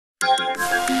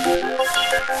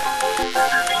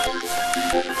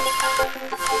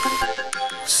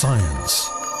Science.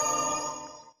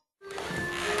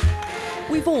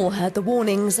 We've all heard the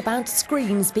warnings about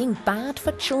screens being bad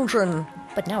for children.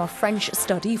 But now a French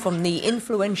study from the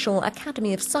influential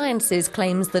Academy of Sciences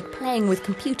claims that playing with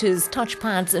computers,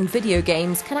 touchpads and video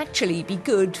games can actually be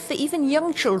good for even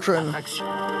young children,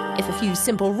 if a few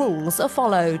simple rules are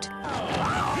followed.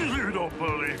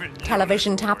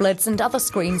 Television, tablets and other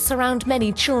screens surround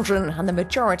many children, and the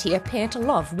majority appear to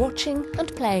love watching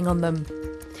and playing on them.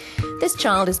 This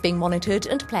child is being monitored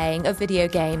and playing a video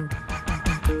game.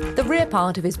 The rear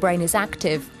part of his brain is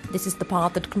active. This is the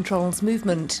part that controls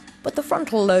movement. But the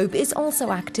frontal lobe is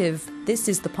also active. This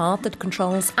is the part that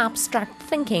controls abstract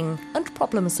thinking and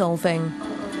problem solving.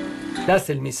 This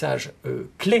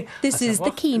is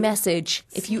the key message.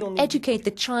 If you educate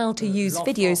the child to use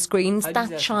video screens,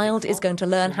 that child is going to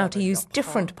learn how to use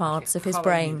different parts of his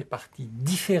brain.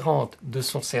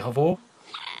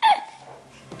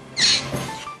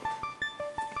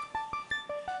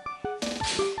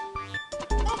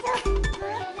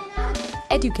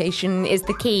 Education is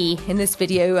the key. In this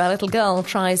video, a little girl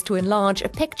tries to enlarge a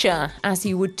picture, as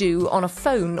you would do on a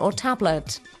phone or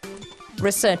tablet.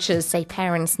 Researchers say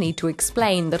parents need to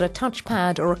explain that a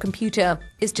touchpad or a computer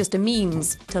is just a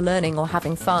means to learning or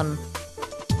having fun.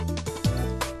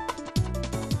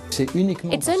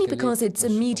 It's only because it's a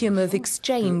medium of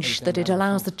exchange that it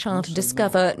allows the child to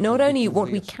discover not only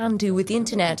what we can do with the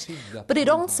internet, but it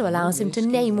also allows him to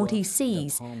name what he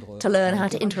sees, to learn how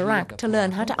to interact, to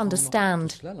learn how to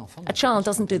understand. A child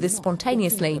doesn't do this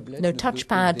spontaneously. No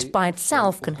touchpad by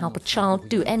itself can help a child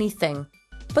do anything.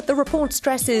 But the report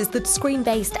stresses that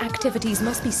screen-based activities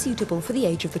must be suitable for the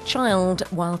age of the child.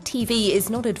 While TV is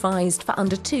not advised for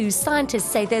under 2, scientists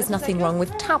say there's nothing wrong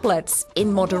with tablets,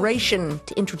 in moderation,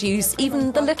 to introduce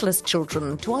even the littlest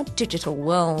children to our digital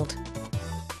world.